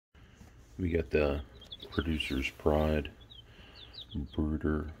We got the Producer's Pride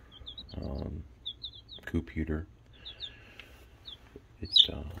Brooder coop heater. It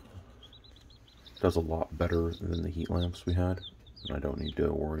does a lot better than the heat lamps we had. And I don't need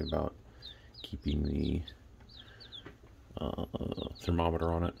to worry about keeping the thermometer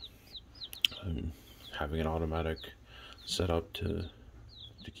on it and having an automatic setup to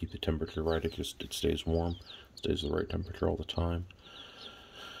keep the temperature right. It stays warm, stays the right temperature all the time.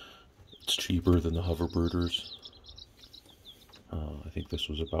 It's cheaper than the hover brooders. I think this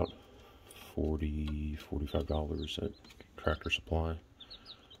was about $45 at Tractor Supply,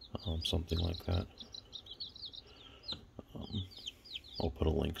 something like that. I'll put a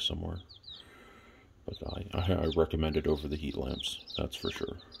link somewhere, but I recommend it over the heat lamps, that's for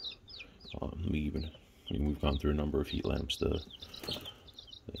sure. We've gone through a number of heat lamps, the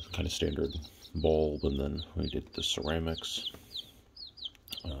kind of standard bulb, and then we did the ceramic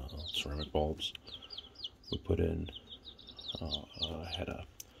bulbs. We put in, I had a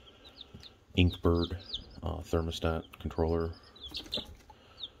Inkbird thermostat controller,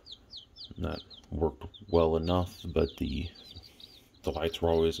 and that worked well enough, but the lights were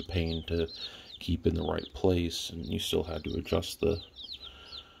always a pain to keep in the right place, and you still had to adjust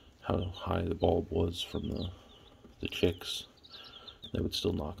how high the bulb was from the chicks. They would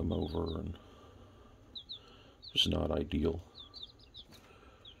still knock them over, and just not ideal.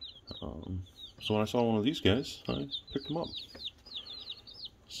 So when I saw one of these guys, I picked them up.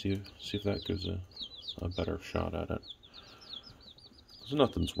 See if that gives a better shot at it. Because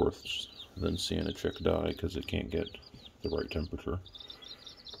nothing's worse than seeing a chick die because it can't get the right temperature.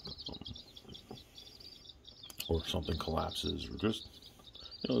 Or something collapses, or just,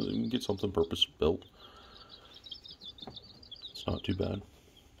 you can get something purpose built. It's not too bad.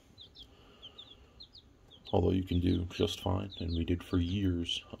 Although you can do just fine, and we did for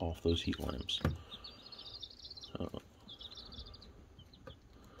years off those heat lamps.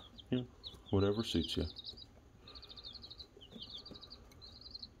 Whatever suits you.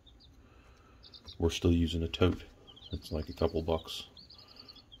 We're still using a tote. It's like a couple bucks.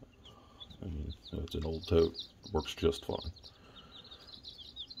 I mean, it's an old tote. It works just fine.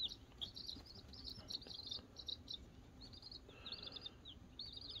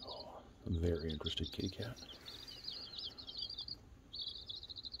 Oh, a very interested kitty cat.